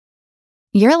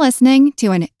You're listening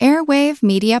to an Airwave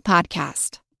Media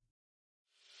Podcast.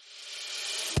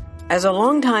 As a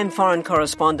longtime foreign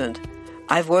correspondent,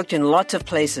 I've worked in lots of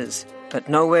places, but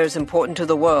nowhere as important to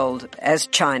the world as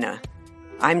China.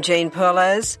 I'm Jane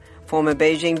Perlez, former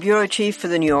Beijing bureau chief for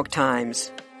the New York Times.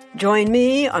 Join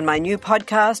me on my new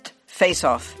podcast, Face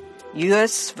Off,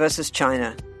 U.S. versus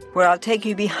China, where I'll take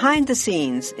you behind the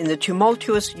scenes in the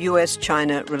tumultuous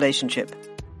U.S.-China relationship.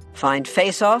 Find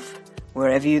Face Off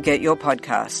wherever you get your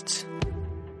podcasts.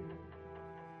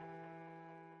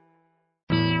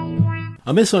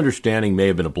 A misunderstanding may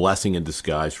have been a blessing in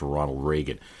disguise for Ronald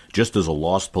Reagan, just as a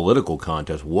lost political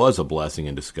contest was a blessing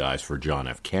in disguise for John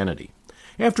F. Kennedy.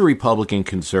 After Republican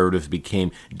conservatives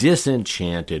became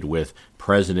disenchanted with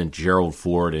President Gerald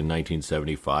Ford in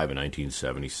 1975 and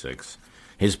 1976,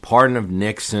 his pardon of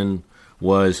Nixon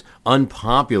was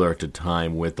unpopular at the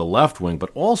time with the left wing,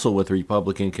 but also with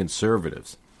Republican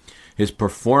conservatives. His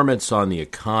performance on the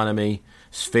economy,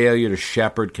 his failure to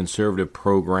shepherd conservative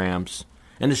programs,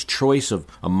 and his choice of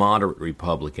a moderate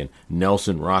Republican,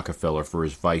 Nelson Rockefeller, for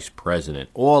his vice president,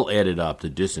 all added up to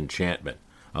disenchantment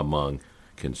among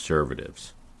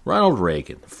conservatives. Ronald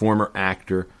Reagan, former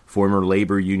actor, former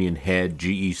labor union head,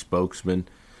 GE spokesman,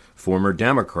 former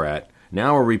Democrat,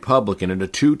 now a Republican and a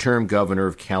two-term governor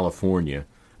of California,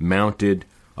 mounted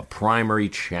a primary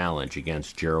challenge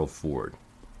against Gerald Ford.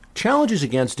 Challenges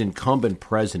against incumbent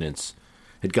presidents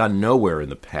had gone nowhere in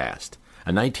the past. A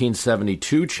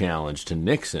 1972 challenge to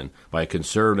Nixon by a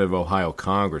conservative Ohio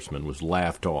congressman was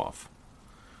laughed off.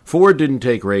 Ford didn't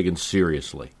take Reagan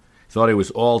seriously. He thought it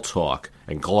was all talk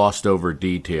and glossed over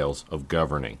details of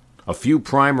governing. A few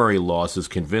primary losses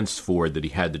convinced Ford that he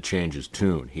had to change his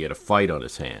tune. He had a fight on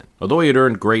his hand. Although he had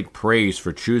earned great praise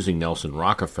for choosing Nelson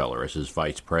Rockefeller as his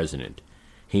vice president,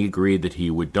 he agreed that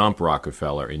he would dump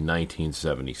Rockefeller in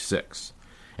 1976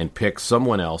 and pick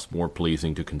someone else more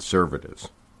pleasing to conservatives.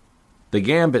 The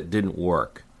gambit didn't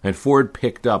work, and Ford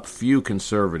picked up few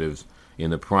conservatives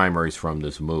in the primaries from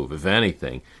this move. If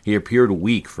anything, he appeared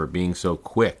weak for being so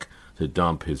quick to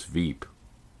dump his Veep.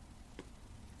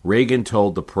 Reagan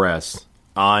told the press,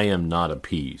 "I am not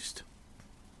appeased."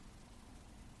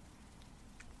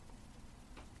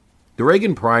 The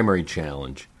Reagan primary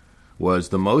challenge was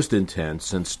the most intense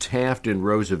since Taft and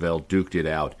Roosevelt duked it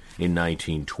out in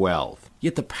 1912.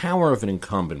 Yet the power of an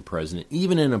incumbent president,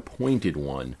 even an appointed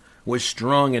one, was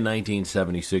strong in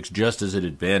 1976 just as it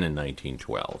had been in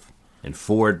 1912. And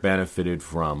Ford benefited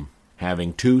from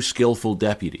having two skillful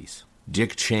deputies,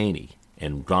 Dick Cheney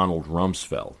and Donald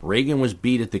Rumsfeld. Reagan was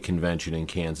beat at the convention in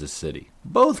Kansas City.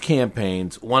 Both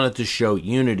campaigns wanted to show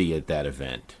unity at that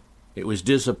event. It was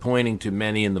disappointing to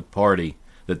many in the party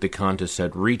that the contest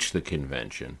had reached the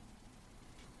convention.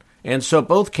 And so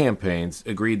both campaigns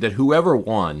agreed that whoever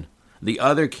won, the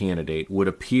other candidate would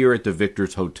appear at the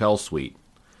victor's hotel suite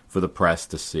for the press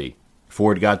to see.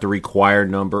 Ford got the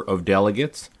required number of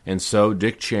delegates, and so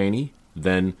Dick Cheney,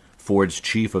 then Ford's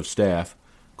chief of staff,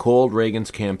 called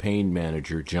Reagan's campaign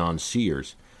manager, John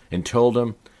Sears, and told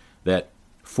him that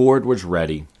Ford was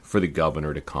ready for the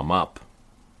governor to come up.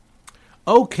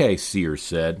 "Okay," Sears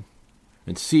said.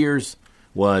 And Sears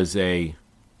was a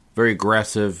very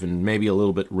aggressive and maybe a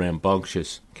little bit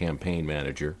rambunctious campaign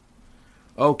manager.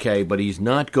 Okay, but he's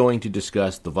not going to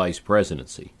discuss the vice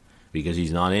presidency because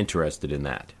he's not interested in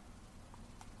that.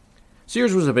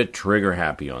 Sears was a bit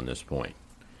trigger-happy on this point.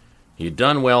 He had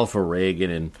done well for Reagan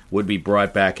and would be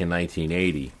brought back in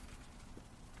 1980.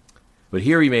 But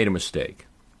here he made a mistake.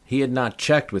 He had not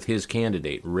checked with his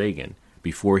candidate, Reagan,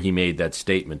 before he made that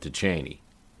statement to Cheney.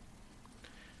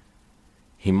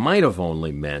 He might have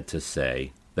only meant to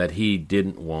say that he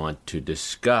didn't want to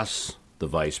discuss the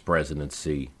vice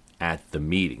presidency at the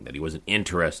meeting, that he wasn't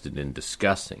interested in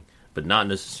discussing, but not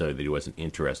necessarily that he wasn't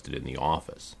interested in the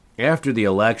office. After the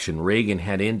election, Reagan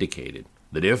had indicated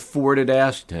that if Ford had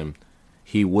asked him,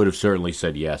 he would have certainly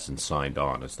said yes and signed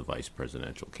on as the vice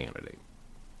presidential candidate.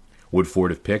 Would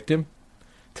Ford have picked him?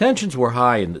 Tensions were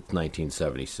high in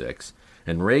 1976,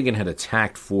 and Reagan had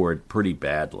attacked Ford pretty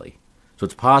badly. So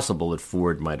it's possible that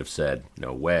Ford might have said,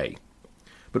 no way.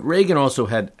 But Reagan also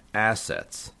had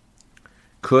assets.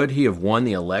 Could he have won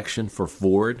the election for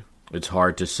Ford? It's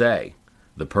hard to say.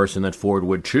 The person that Ford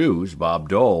would choose, Bob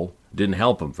Dole, didn't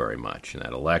help him very much in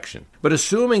that election. But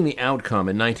assuming the outcome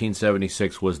in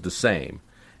 1976 was the same,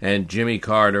 and Jimmy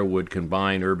Carter would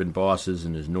combine urban bosses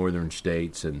in his northern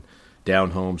states and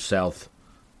down-home South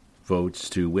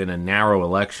votes to win a narrow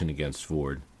election against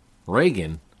Ford,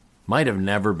 Reagan might have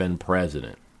never been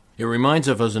president. It reminds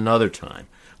us another time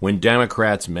when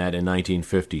Democrats met in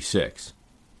 1956.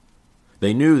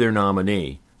 They knew their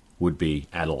nominee would be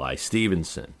Adlai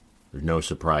Stevenson. There's no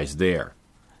surprise there.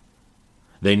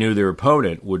 They knew their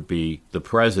opponent would be the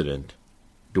president,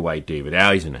 Dwight David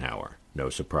Eisenhower. No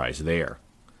surprise there.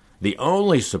 The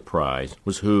only surprise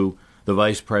was who the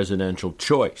vice presidential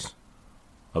choice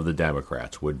of the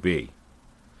Democrats would be.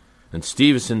 And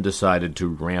Stevenson decided to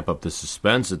ramp up the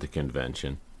suspense at the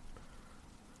convention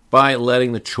by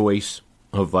letting the choice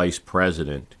of vice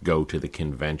president go to the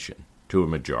convention, to a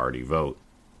majority vote.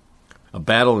 A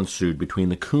battle ensued between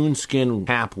the coonskin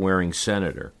cap-wearing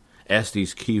senator,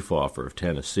 Estes Kefauver of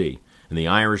Tennessee, and the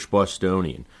Irish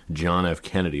Bostonian, John F.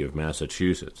 Kennedy of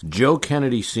Massachusetts. Joe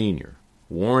Kennedy Sr.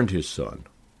 warned his son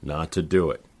not to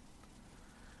do it.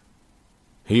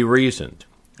 He reasoned,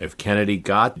 if Kennedy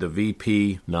got the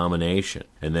VP nomination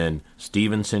and then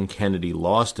Stevenson-Kennedy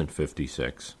lost in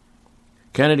 1956,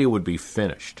 Kennedy would be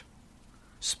finished,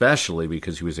 especially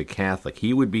because he was a Catholic.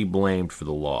 He would be blamed for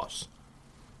the loss.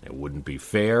 It wouldn't be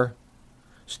fair.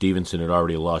 Stevenson had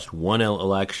already lost one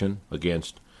election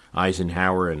against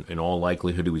Eisenhower, and in all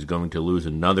likelihood he was going to lose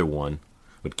another one,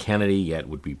 but Kennedy yet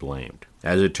would be blamed.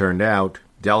 As it turned out,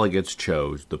 delegates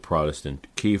chose the Protestant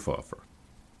Kefauver,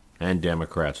 and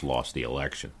Democrats lost the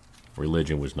election.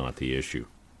 Religion was not the issue.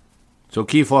 So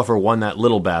Kefauver won that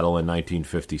little battle in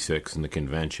 1956 in the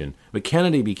convention, but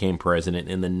Kennedy became president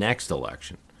in the next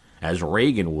election, as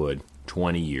Reagan would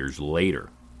 20 years later.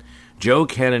 Joe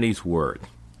Kennedy's word,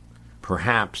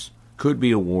 perhaps, could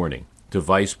be a warning to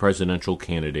vice presidential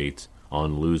candidates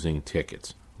on losing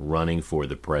tickets, running for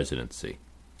the presidency.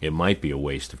 It might be a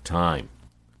waste of time.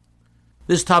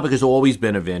 This topic has always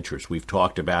been of interest. We've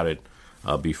talked about it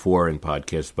before in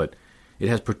podcasts, but it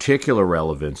has particular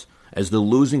relevance as the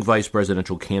losing vice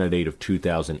presidential candidate of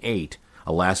 2008,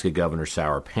 Alaska Governor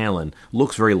Sarah Palin,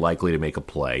 looks very likely to make a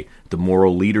play, the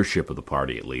moral leadership of the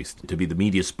party at least, to be the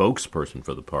media spokesperson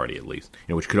for the party at least,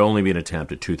 which could only be an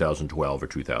attempt at 2012 or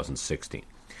 2016.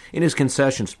 In his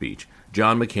concession speech,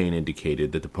 John McCain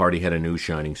indicated that the party had a new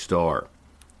shining star.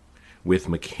 With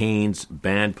McCain's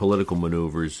bad political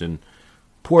maneuvers and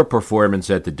poor performance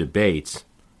at the debates,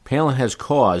 Palin has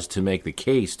cause to make the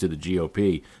case to the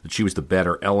GOP that she was the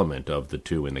better element of the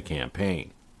two in the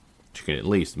campaign. She can at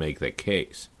least make that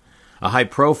case. A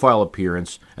high-profile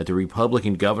appearance at the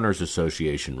Republican Governors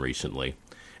Association recently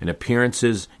and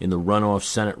appearances in the runoff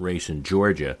Senate race in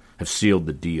Georgia have sealed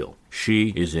the deal. She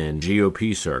is in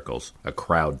GOP circles a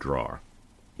crowd drawer.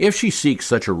 If she seeks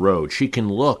such a road, she can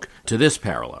look to this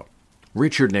parallel.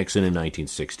 Richard Nixon in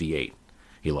 1968.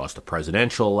 He lost a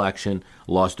presidential election,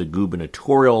 lost a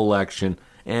gubernatorial election,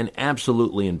 and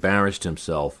absolutely embarrassed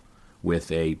himself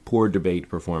with a poor debate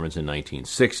performance in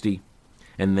 1960,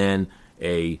 and then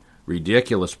a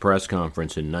ridiculous press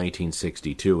conference in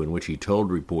 1962 in which he told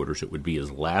reporters it would be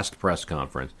his last press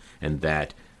conference and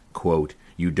that, quote,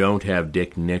 you don't have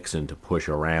Dick Nixon to push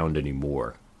around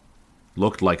anymore.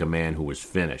 Looked like a man who was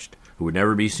finished, who would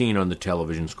never be seen on the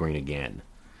television screen again.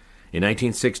 In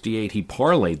 1968, he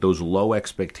parlayed those low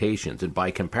expectations, and by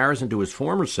comparison to his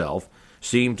former self,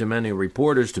 seemed to many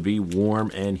reporters to be warm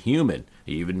and human.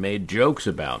 He even made jokes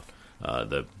about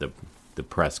the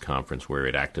press conference where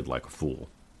it acted like a fool.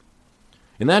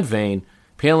 In that vein,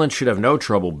 Palin should have no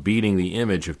trouble beating the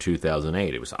image of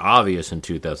 2008. It was obvious in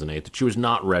 2008 that she was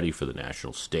not ready for the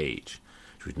national stage.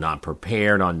 She was not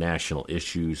prepared on national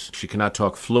issues. She cannot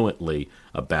talk fluently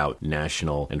about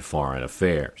national and foreign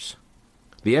affairs.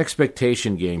 The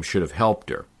expectation game should have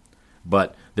helped her,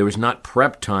 but there was not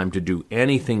prep time to do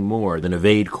anything more than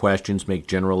evade questions, make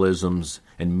generalisms,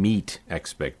 and meet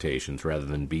expectations rather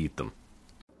than beat them.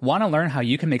 Want to learn how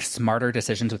you can make smarter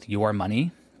decisions with your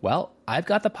money? Well, I've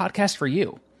got the podcast for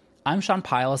you. I'm Sean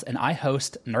Piles, and I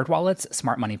host NerdWallet's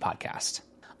Smart Money Podcast.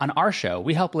 On our show,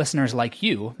 we help listeners like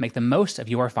you make the most of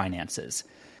your finances.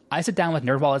 I sit down with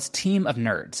NerdWallet's team of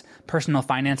nerds, personal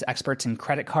finance experts in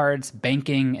credit cards,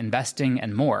 banking, investing,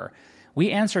 and more.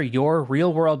 We answer your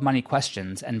real-world money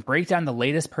questions and break down the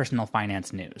latest personal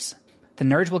finance news. The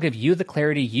nerds will give you the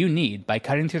clarity you need by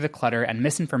cutting through the clutter and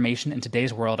misinformation in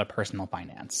today's world of personal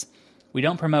finance. We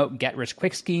don't promote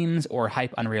get-rich-quick schemes or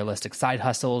hype unrealistic side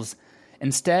hustles.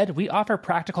 Instead, we offer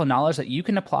practical knowledge that you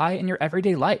can apply in your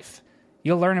everyday life.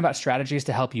 You'll learn about strategies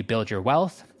to help you build your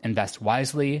wealth, invest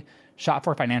wisely, shop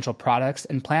for financial products,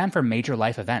 and plan for major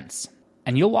life events.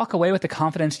 And you'll walk away with the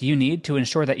confidence you need to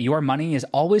ensure that your money is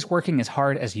always working as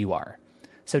hard as you are.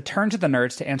 So turn to the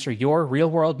nerds to answer your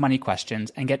real-world money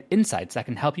questions and get insights that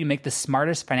can help you make the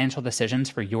smartest financial decisions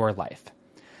for your life.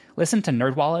 Listen to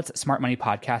NerdWallet's Smart Money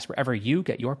Podcast wherever you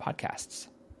get your podcasts.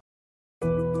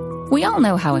 We all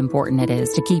know how important it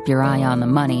is to keep your eye on the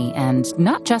money and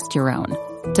not just your own.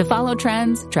 To follow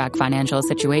trends, track financial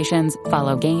situations,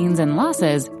 follow gains and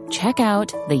losses, check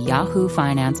out the Yahoo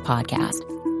Finance Podcast.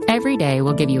 Every day,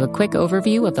 we'll give you a quick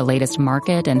overview of the latest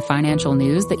market and financial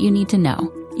news that you need to know.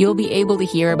 You'll be able to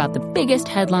hear about the biggest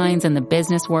headlines in the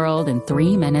business world in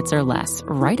 3 minutes or less,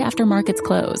 right after markets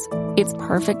close. It's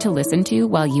perfect to listen to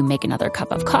while you make another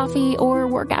cup of coffee or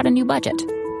work out a new budget.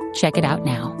 Check it out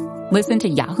now. Listen to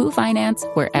Yahoo Finance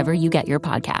wherever you get your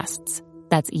podcasts.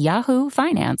 That's Yahoo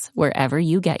Finance wherever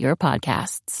you get your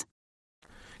podcasts.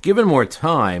 Given more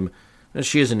time,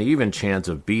 she has an even chance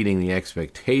of beating the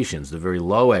expectations, the very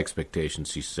low expectations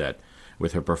she set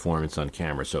with her performance on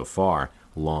camera so far,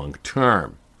 long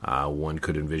term. One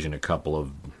could envision a couple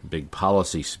of big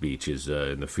policy speeches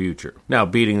in the future. Now,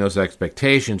 beating those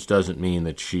expectations doesn't mean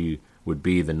that she would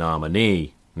be the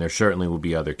nominee, and there certainly will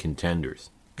be other contenders.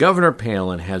 Governor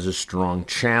Palin has a strong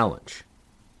challenge: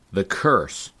 the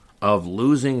curse of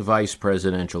losing vice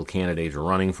presidential candidates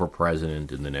running for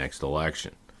president in the next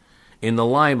election. In the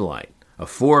limelight, a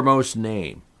foremost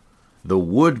name, the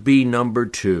would-be number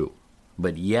 2.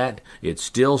 But yet, it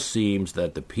still seems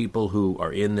that the people who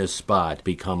are in this spot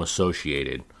become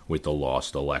associated with the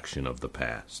lost election of the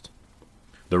past.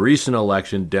 The recent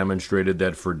election demonstrated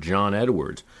that for John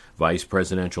Edwards, vice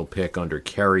presidential pick under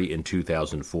Kerry in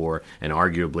 2004, and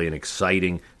arguably an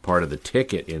exciting part of the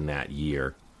ticket in that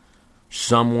year,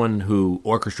 someone who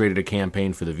orchestrated a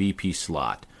campaign for the VP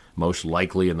slot, most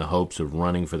likely in the hopes of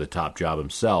running for the top job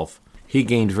himself, he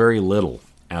gained very little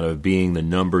out of being the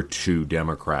number 2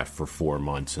 Democrat for 4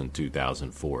 months in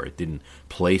 2004. It didn't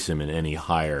place him in any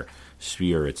higher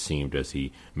sphere, it seemed, as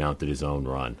he mounted his own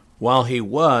run. While he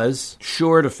was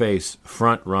sure to face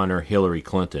front-runner Hillary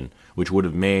Clinton, which would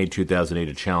have made 2008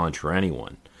 a challenge for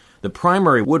anyone, the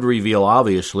primary would reveal,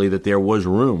 obviously, that there was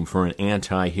room for an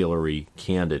anti-Hillary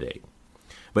candidate.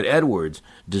 But Edwards,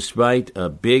 despite a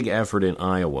big effort in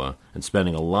Iowa and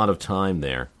spending a lot of time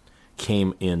there,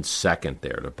 came in second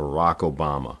there to Barack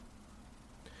Obama.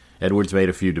 Edwards made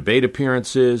a few debate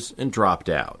appearances and dropped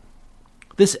out.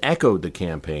 This echoed the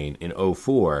campaign in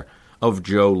 2004 of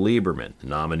Joe Lieberman, the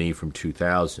nominee from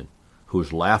 2000,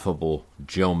 whose laughable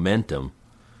Joe-mentum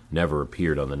never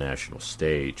appeared on the national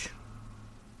stage.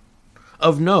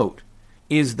 Of note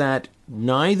is that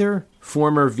neither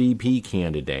former VP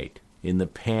candidate in the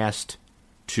past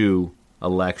 2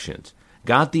 elections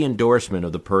got the endorsement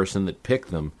of the person that picked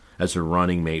them as a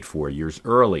running mate 4 years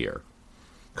earlier.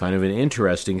 Kind of an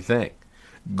interesting thing.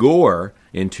 Gore,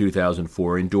 in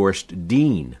 2004, endorsed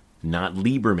Dean, not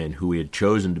Lieberman, who he had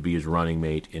chosen to be his running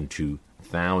mate in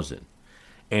 2000.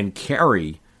 And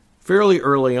Kerry, fairly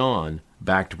early on,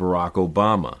 backed Barack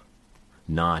Obama,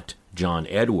 not John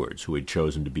Edwards, who had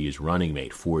chosen to be his running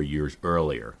mate 4 years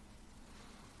earlier.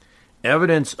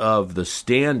 Evidence of the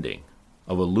standing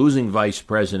of a losing vice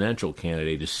presidential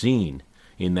candidate is seen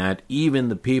in that even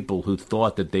the people who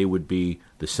thought that they would be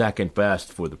the second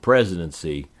best for the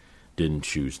presidency didn't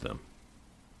choose them.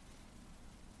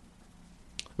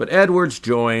 But Edwards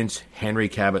joins Henry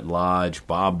Cabot Lodge,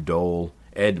 Bob Dole,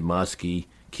 Ed Muskie,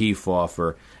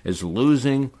 Kefauver as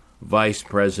losing vice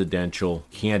presidential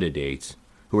candidates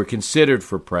who were considered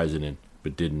for president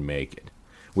but didn't make it,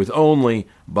 with only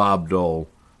Bob Dole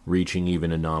reaching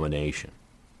even a nomination.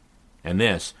 And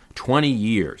this 20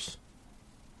 years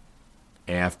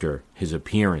after his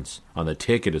appearance on the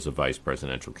ticket as a vice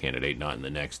presidential candidate, not in the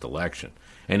next election,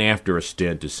 and after a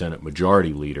stint as Senate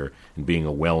Majority Leader and being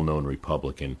a well-known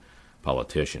Republican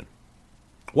politician.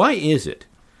 Why is it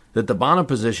that the bottom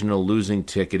position in a losing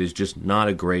ticket is just not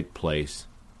a great place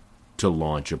to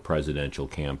launch a presidential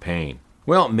campaign?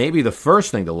 Well, maybe the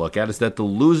first thing to look at is that the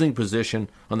losing position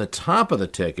on the top of the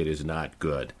ticket is not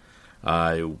good.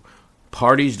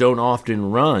 Parties don't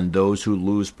often run those who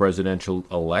lose presidential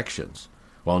elections.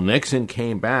 While Nixon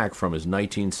came back from his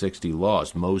 1960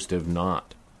 loss, most have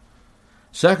not.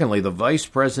 Secondly, the vice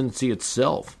presidency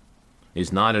itself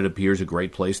is not, it appears, a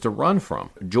great place to run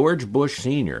from. George Bush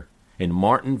Sr. and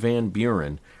Martin Van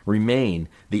Buren remain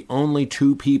the only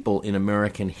 2 people in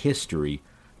American history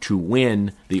to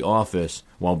win the office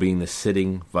while being the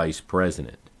sitting vice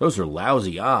president. Those are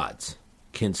lousy odds,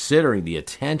 considering the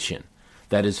attention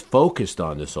that is focused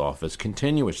on this office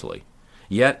continuously.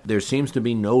 Yet there seems to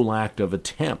be no lack of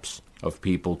attempts of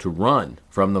people to run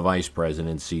from the vice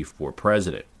presidency for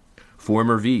president.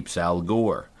 Former VPs Al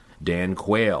Gore, Dan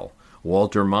Quayle,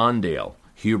 Walter Mondale,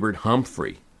 Hubert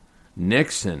Humphrey.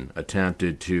 Nixon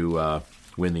attempted to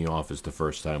win the office the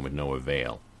first time with no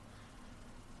avail.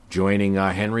 Joining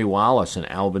Henry Wallace and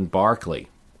Alvin Barkley,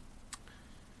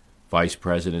 vice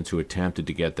presidents who attempted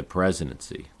to get the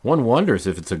presidency. One wonders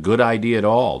if it's a good idea at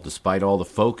all, despite all the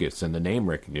focus and the name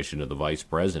recognition of the vice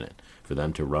president, for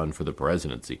them to run for the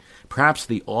presidency. Perhaps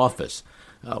the office,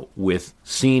 with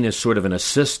seen as sort of an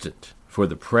assistant for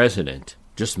the president,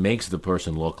 Just makes the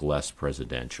person look less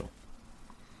presidential.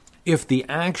 If the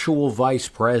actual vice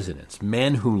presidents,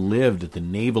 men who lived at the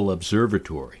Naval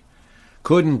Observatory,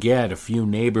 couldn't get a few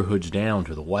neighborhoods down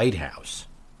to the White House,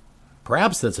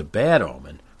 perhaps that's a bad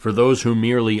omen for those who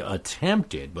merely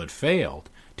attempted but failed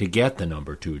to get the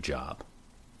number 2 job.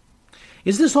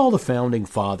 Is this all the Founding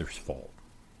Fathers' fault?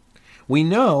 We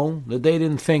know that they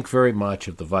didn't think very much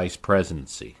of the vice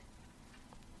presidency,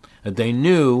 that they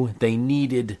knew they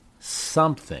needed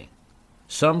something,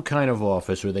 some kind of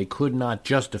office, or they could not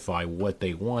justify what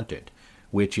they wanted,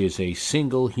 which is a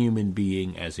single human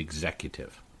being as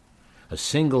executive. A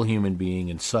single human being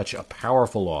in such a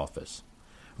powerful office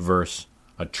versus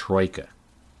a troika.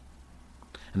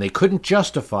 And they couldn't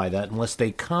justify that unless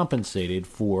they compensated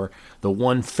for the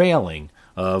one failing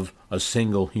of a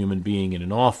single human being in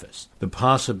an office, the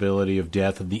possibility of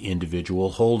death of the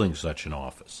individual holding such an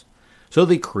office. So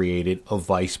they created a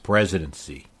vice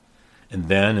presidency. And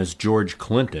then, as George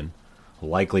Clinton,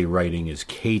 likely writing as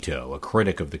Cato, a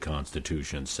critic of the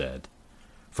Constitution, said,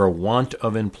 for want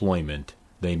of employment,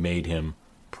 they made him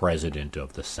President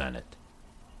of the Senate.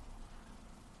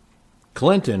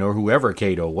 Clinton, or whoever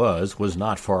Cato was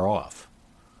not far off.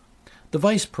 The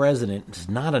vice president is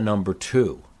not a number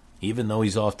 2, even though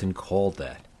he's often called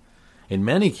that. In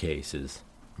many cases,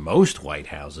 most White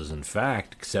Houses, in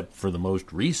fact, except for the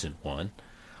most recent one,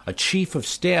 a chief of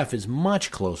staff is much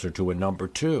closer to a number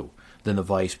 2 than the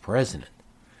vice president.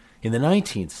 In the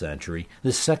 19th century,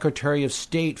 the Secretary of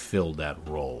State filled that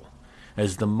role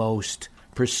as the most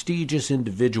prestigious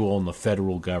individual in the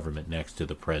federal government next to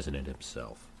the president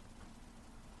himself.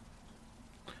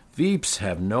 VPs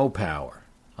have no power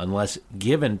unless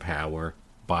given power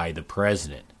by the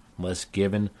president, unless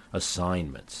given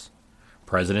assignments.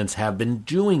 Presidents have been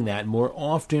doing that more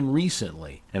often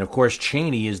recently, and of course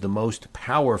Cheney is the most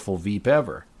powerful VP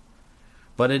ever.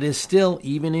 But it is still,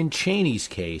 even in Cheney's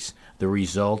case, the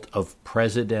result of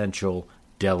presidential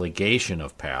delegation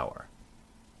of power.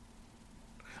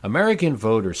 American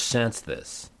voters sense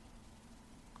this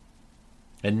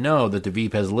and know that the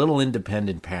VP has little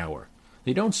independent power.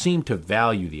 They don't seem to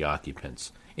value the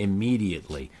occupants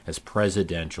immediately as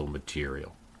presidential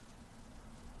material.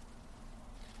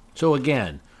 So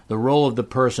again, the role of the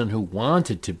person who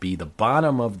wanted to be the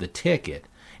bottom of the ticket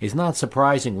is not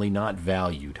surprisingly not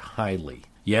valued highly.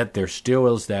 Yet there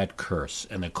still is that curse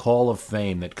and the call of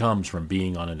fame that comes from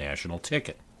being on a national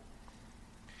ticket.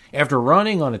 After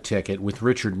running on a ticket with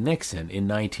Richard Nixon in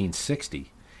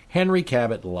 1960, Henry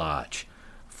Cabot Lodge,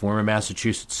 former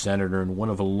Massachusetts senator and one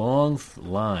of a long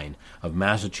line of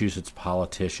Massachusetts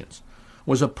politicians,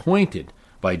 was appointed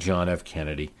by John F.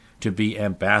 Kennedy to be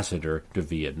ambassador to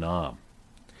Vietnam.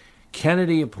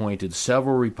 Kennedy appointed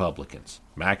several Republicans,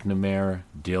 McNamara,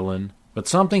 Dillon, but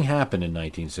something happened in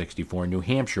 1964 in New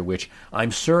Hampshire which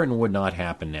I'm certain would not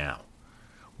happen now.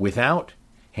 Without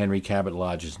Henry Cabot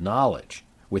Lodge's knowledge,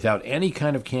 without any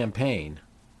kind of campaign,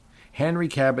 Henry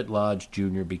Cabot Lodge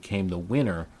Jr. became the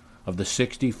winner of the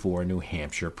 64 New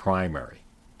Hampshire primary.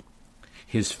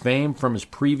 His fame from his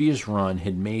previous run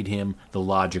had made him the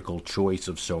logical choice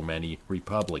of so many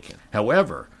Republicans.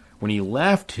 However, when he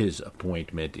left his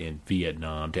appointment in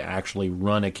Vietnam to actually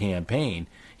run a campaign,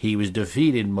 he was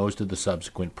defeated in most of the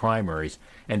subsequent primaries,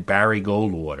 and Barry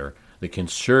Goldwater, the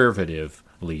conservative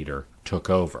leader, took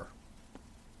over.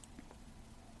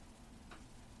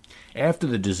 After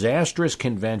the disastrous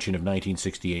convention of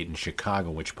 1968 in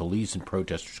Chicago, in which police and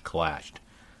protesters clashed,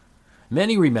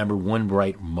 many remember one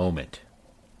bright moment.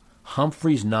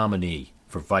 Humphrey's nominee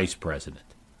for vice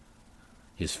president,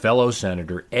 his fellow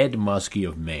senator Ed Muskie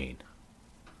of Maine.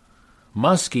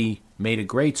 Muskie made a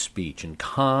great speech and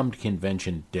calmed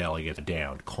convention delegates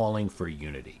down, calling for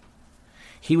unity.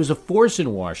 He was a force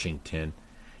in Washington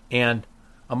and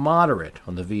a moderate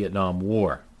on the Vietnam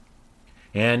War.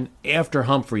 And after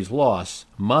Humphrey's loss,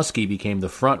 Muskie became the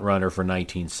front-runner for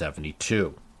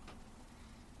 1972.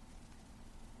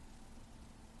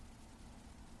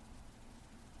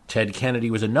 Ted Kennedy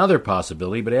was another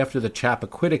possibility, but after the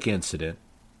Chappaquiddick incident,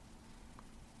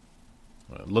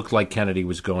 it looked like Kennedy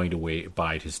was going to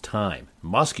bide his time.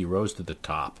 Muskie rose to the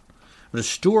top. But a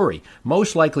story,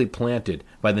 most likely planted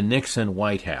by the Nixon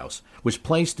White House, was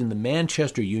placed in the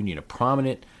Manchester Union, a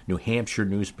prominent New Hampshire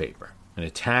newspaper, and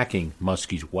attacking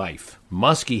Muskie's wife.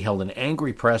 Muskie held an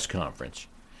angry press conference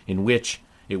in which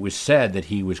it was said that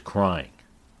he was crying.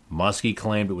 Muskie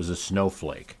claimed it was a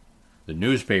snowflake. The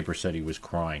newspaper said he was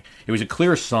crying. It was a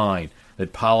clear sign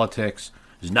that politics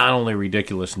is not only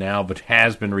ridiculous now, but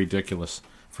has been ridiculous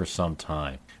for some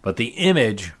time. But the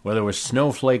image, whether it was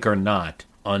snowflake or not,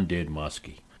 undid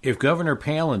Muskie. If Governor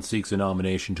Palin seeks a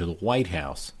nomination to the White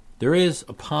House, There is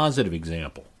a positive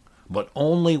example, but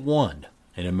only one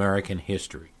in American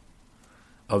history,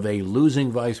 of a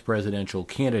losing vice presidential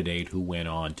candidate who went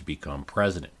on to become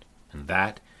president, and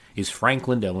that is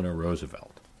Franklin Delano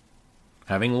Roosevelt.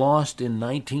 Having lost in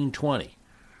 1920,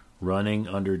 running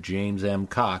under James M.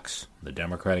 Cox, the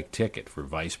Democratic ticket for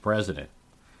vice president,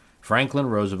 Franklin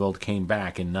Roosevelt came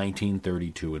back in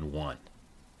 1932 and won.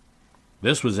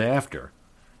 This was after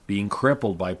being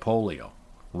crippled by polio,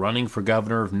 running for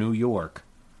governor of New York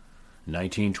in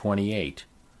 1928,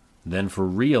 then for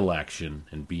re-election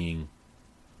and being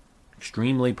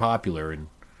extremely popular and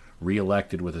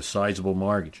re-elected with a sizable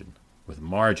margin in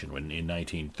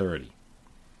 1930.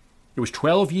 It was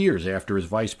 12 years after his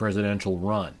vice presidential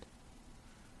run,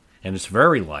 and it's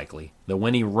very likely that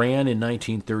when he ran in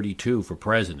 1932 for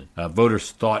president,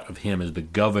 voters thought of him as the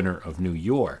governor of New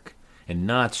York and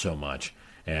not so much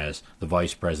as the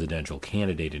vice presidential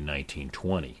candidate in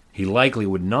 1920. He likely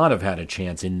would not have had a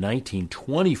chance in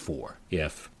 1924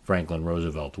 if Franklin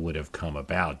Roosevelt would have come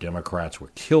about. Democrats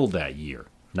were killed that year,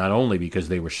 not only because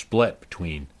they were split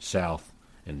between South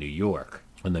and New York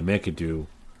in the McAdoo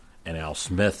and Al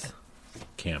Smith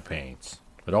campaigns,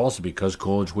 but also because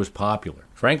Coolidge was popular.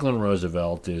 Franklin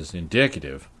Roosevelt is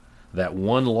indicative that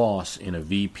one loss in a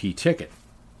VP ticket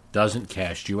doesn't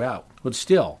cast you out. But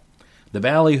still, the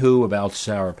ballyhoo about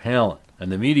Sarah Palin and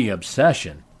the media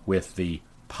obsession with the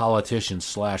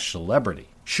politician/celebrity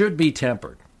should be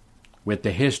tempered with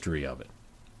the history of it.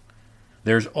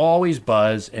 There's always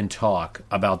buzz and talk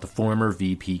about the former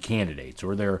VP candidates,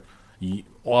 or there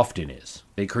often is.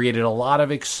 They created a lot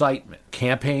of excitement.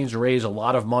 Campaigns raise a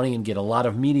lot of money and get a lot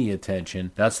of media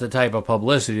attention. That's the type of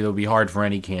publicity that would be hard for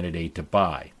any candidate to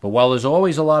buy. But while there's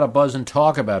always a lot of buzz and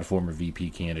talk about former VP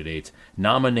candidates,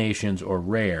 nominations are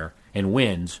rare, and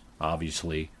wins,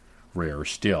 obviously, rarer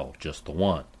still, just the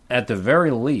one. At the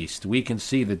very least, we can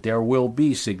see that there will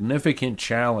be significant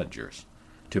challengers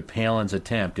to Palin's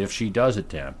attempt, if she does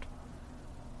attempt,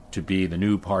 to be the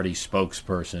new party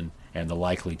spokesperson and the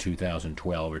likely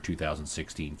 2012 or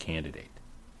 2016 candidate.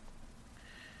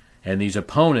 And these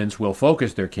opponents will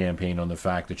focus their campaign on the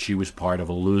fact that she was part of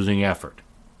a losing effort,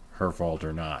 her fault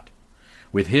or not.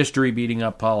 With history beating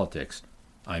up politics,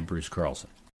 I'm Bruce Carlson.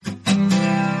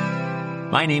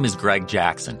 My name is Greg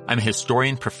Jackson. I'm a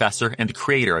historian, professor, and the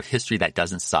creator of History That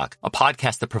Doesn't Suck, a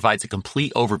podcast that provides a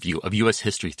complete overview of U.S.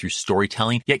 history through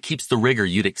storytelling, yet keeps the rigor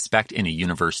you'd expect in a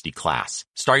university class.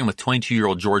 Starting with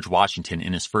 22-year-old George Washington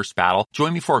in his first battle,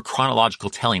 join me for a chronological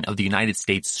telling of the United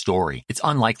States story, its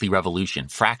unlikely revolution,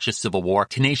 fractious civil war,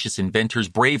 tenacious inventors,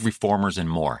 brave reformers, and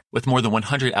more. With more than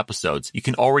 100 episodes, you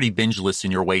can already binge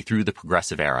listen your way through the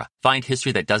progressive era. Find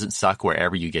History That Doesn't Suck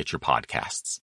wherever you get your podcasts.